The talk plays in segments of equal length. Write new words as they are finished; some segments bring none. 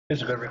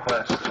Here's a good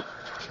request.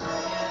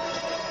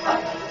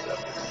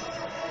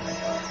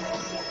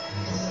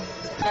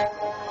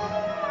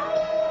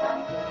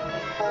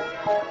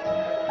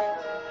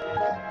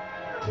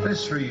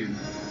 This for you.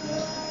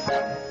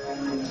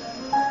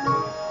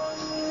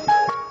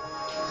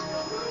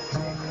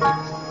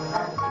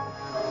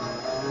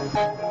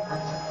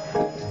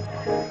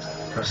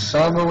 The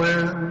summer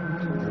wind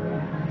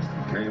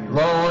came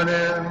blowing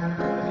in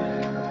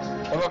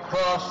from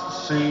across the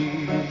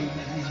sea.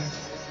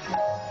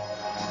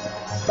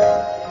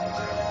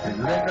 It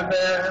lingered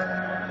there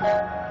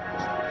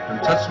and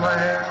touched my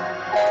hair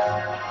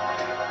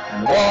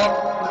and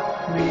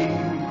walked with me.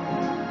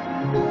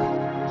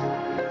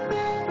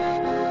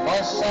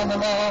 All summer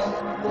long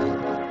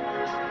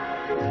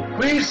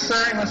we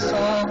sang a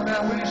song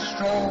and we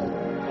strolled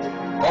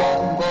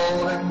on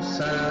golden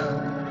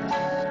sand.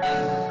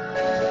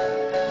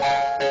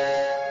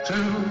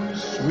 Two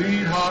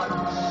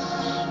sweethearts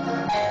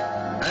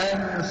and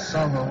the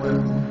summer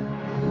wind,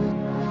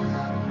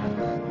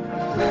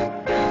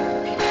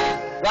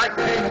 like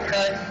pink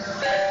kites,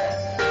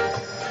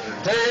 the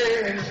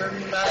days and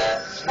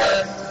nights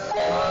went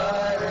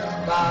by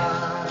and by.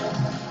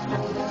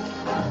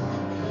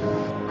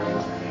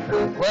 The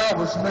world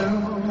was new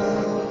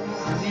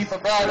beneath a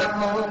brighter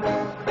moon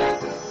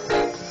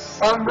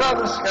under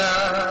the sky.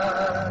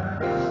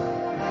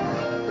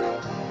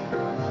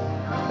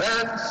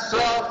 Then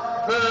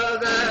softer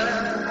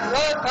than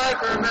the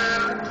piper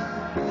man,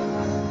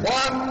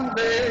 one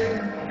day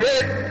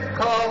it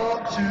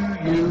called to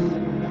you.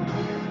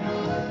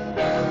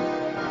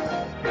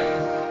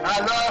 I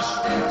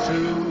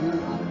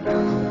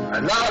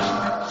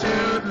lost you to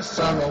the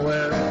summer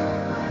wind.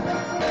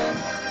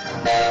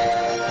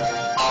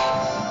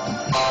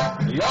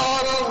 The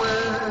autumn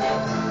wind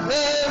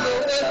and the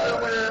winter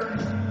wind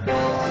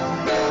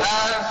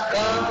has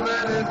come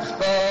and it's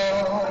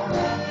gone.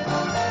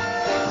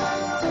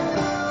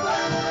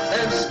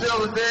 And still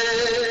the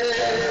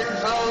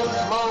days, those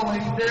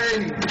lonely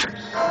days,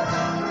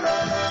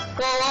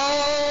 go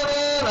on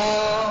and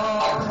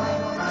on.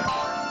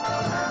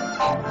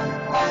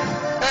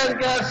 And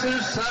guess who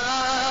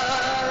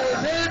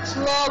sighs its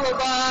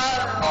lullaby?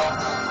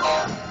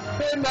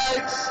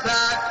 Midnights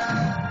that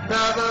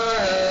never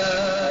end.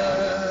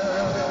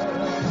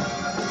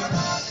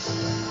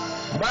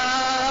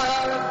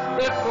 My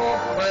little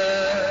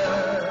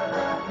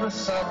friend, the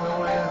summer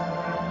wind.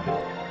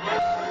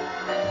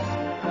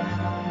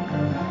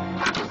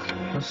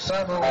 The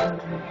summer wind,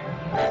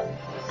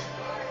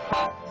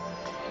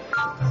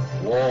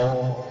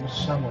 warm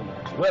summer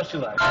wind. What else you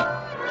like?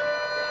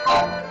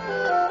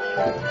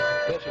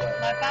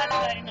 My father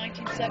died in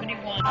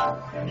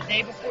 1971. The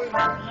day before he went to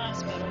the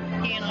hospital,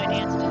 he and I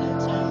danced to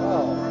that song. Oh,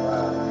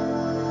 wow.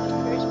 It's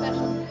very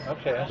special.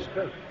 Okay, that's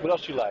good. What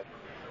else you like?